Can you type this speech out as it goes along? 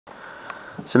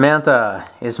Samantha,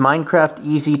 is Minecraft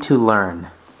easy to learn?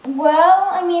 Well,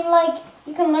 I mean, like,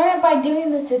 you can learn it by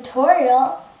doing the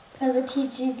tutorial, because it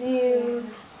teaches you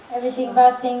everything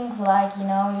about things like, you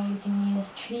know, you can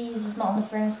use trees as melt in the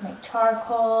furnace to make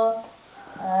charcoal.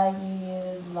 You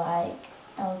use, like,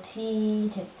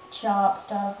 LT to chop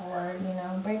stuff or, you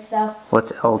know, break stuff.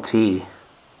 What's LT?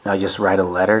 Now just write a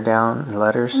letter down,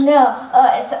 letters? No,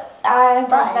 I'm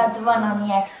talking about the one on the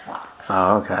Xbox.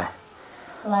 Oh, okay.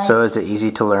 Like, so is it easy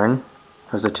to learn?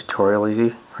 Was the tutorial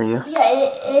easy for you? Yeah,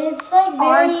 it's like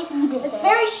it's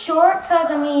very short because,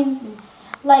 I mean,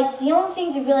 like, the only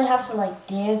things you really have to, like,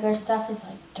 dig or stuff is,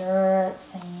 like, dirt,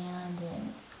 sand,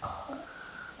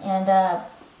 and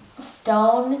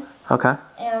stone. Okay.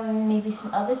 And maybe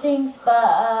some other things, but,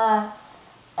 I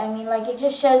mean, like, it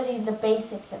just shows you the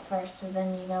basics at first, so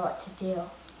then you know what to do.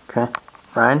 Okay.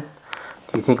 Ryan,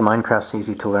 do you think Minecraft's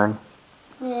easy to learn?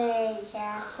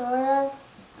 Yeah, sort of.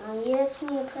 You just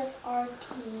need to press RT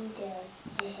to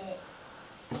hit.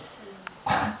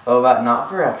 Oh, but not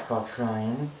for Xbox,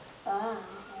 Ryan. Oh,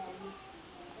 okay.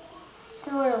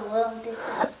 Sort of a little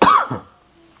different.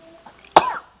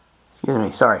 Excuse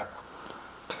me, sorry.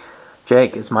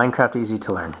 Jake, is Minecraft easy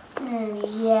to learn?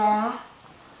 Yeah,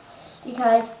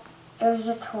 because there's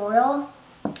a tutorial.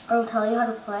 It'll tell you how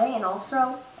to play, and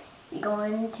also you go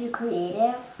into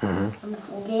creative on the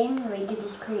full game, where you can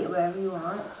just create whatever you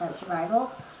want except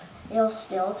survival. It'll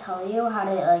still tell you how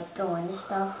to, like, go into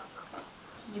stuff.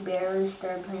 You barely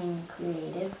start playing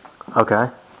creative. Okay.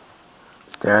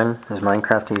 Darren, is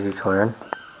Minecraft easy to learn?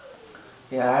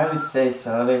 Yeah, I would say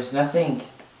so. There's nothing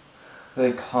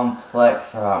really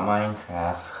complex about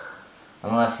Minecraft.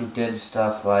 Unless you did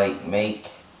stuff like make,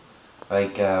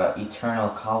 like, eternal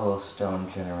cobblestone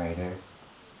generator.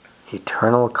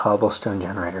 Eternal cobblestone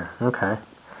generator. Okay.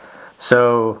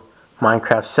 So,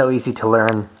 Minecraft's so easy to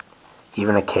learn,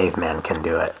 even a caveman can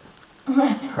do it.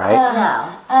 Right?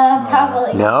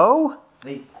 Probably. No?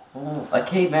 A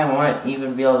caveman wouldn't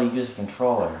even be able to use a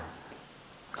controller.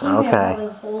 Caveman Okay. probably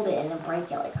hold it and then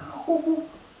break it like,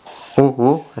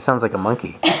 Ooh, that sounds like a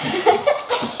monkey.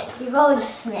 You probably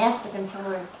smash the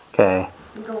controller. Okay.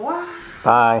 You go, wow.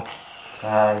 Bye.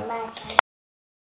 Bye. Bye.